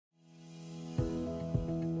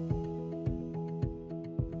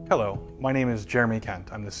Hello, my name is Jereme Kent.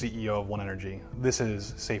 I'm the CEO of One Energy. This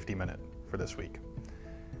is Safety Minute for this week.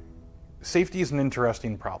 Safety is an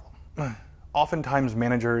interesting problem. Oftentimes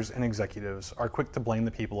managers and executives are quick to blame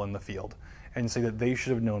the people in the field and say that they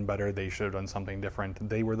should have known better, they should have done something different,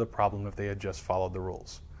 they were the problem if they had just followed the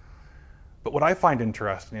rules. But what I find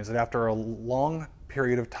interesting is that after a long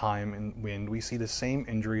period of time in wind, we see the same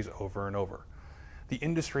injuries over and over. The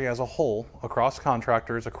industry as a whole, across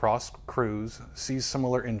contractors, across crews, sees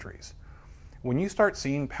similar injuries. When you start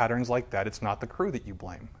seeing patterns like that, it's not the crew that you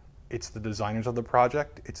blame. It's the designers of the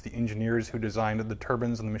project, it's the engineers who designed the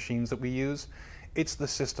turbines and the machines that we use. It's the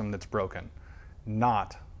system that's broken,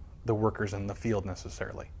 not the workers in the field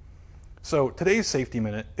necessarily. So today's Safety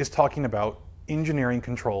Minute is talking about engineering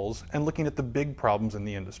controls and looking at the big problems in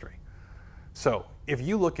the industry. So if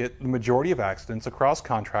you look at the majority of accidents across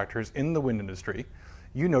contractors in the wind industry,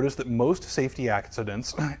 you notice that most safety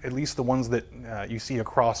accidents, at least the ones that you see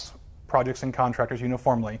across projects and contractors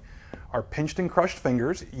uniformly, are pinched and crushed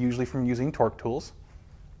fingers, usually from using torque tools,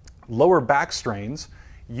 lower back strains,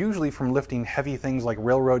 usually from lifting heavy things like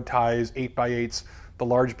railroad ties, 8x8s, the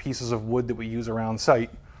large pieces of wood that we use around site,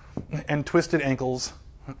 and twisted ankles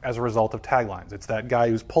as a result of taglines. It's that guy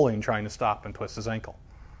who's pulling trying to stop and twist his ankle.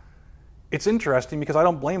 It's interesting because I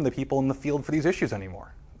don't blame the people in the field for these issues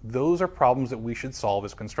anymore. Those are problems that we should solve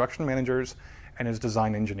as construction managers and as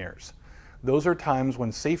design engineers. Those are times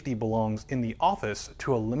when safety belongs in the office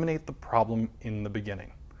to eliminate the problem in the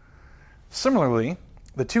beginning. Similarly,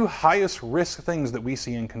 the two highest risk things that we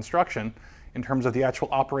see in construction in terms of the actual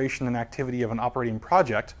operation and activity of an operating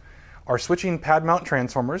project are switching pad mount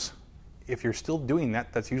transformers. If you're still doing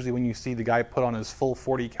that, that's usually when you see the guy put on his full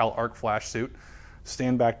 40 cal arc flash suit,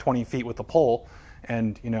 stand back 20 feet with a pole,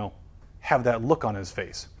 and have that look on his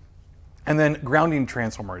face. And then grounding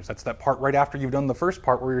transformers. That's that part right after you've done the first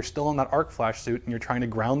part where you're still in that arc flash suit and you're trying to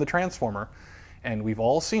ground the transformer. And we've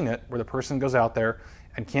all seen it where the person goes out there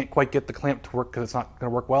and can't quite get the clamp to work because it's not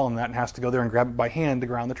going to work well in that and has to go there and grab it by hand to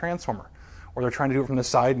ground the transformer. Or they're trying to do it from the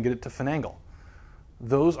side and get it to finagle.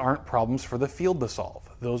 Those aren't problems for the field to solve.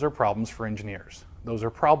 Those are problems for engineers. Those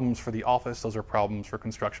are problems for the office. Those are problems for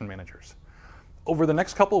construction managers. Over the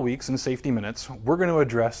next couple of weeks in Safety Minutes, we're going to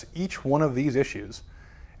address each one of these issues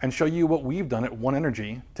and show you what we've done at One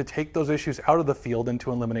Energy to take those issues out of the field and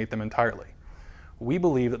to eliminate them entirely. We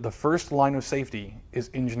believe that the first line of safety is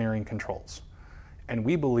engineering controls. And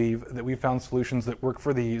we believe that we've found solutions that work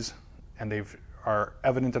for these, and they are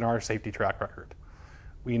evident in our safety track record.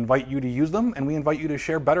 We invite you to use them, and we invite you to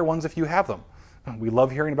share better ones if you have them. We love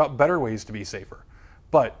hearing about better ways to be safer.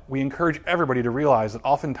 But we encourage everybody to realize that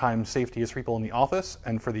oftentimes safety is for people in the office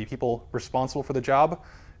and for the people responsible for the job,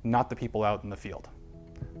 not the people out in the field.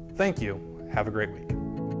 Thank you. Have a great week.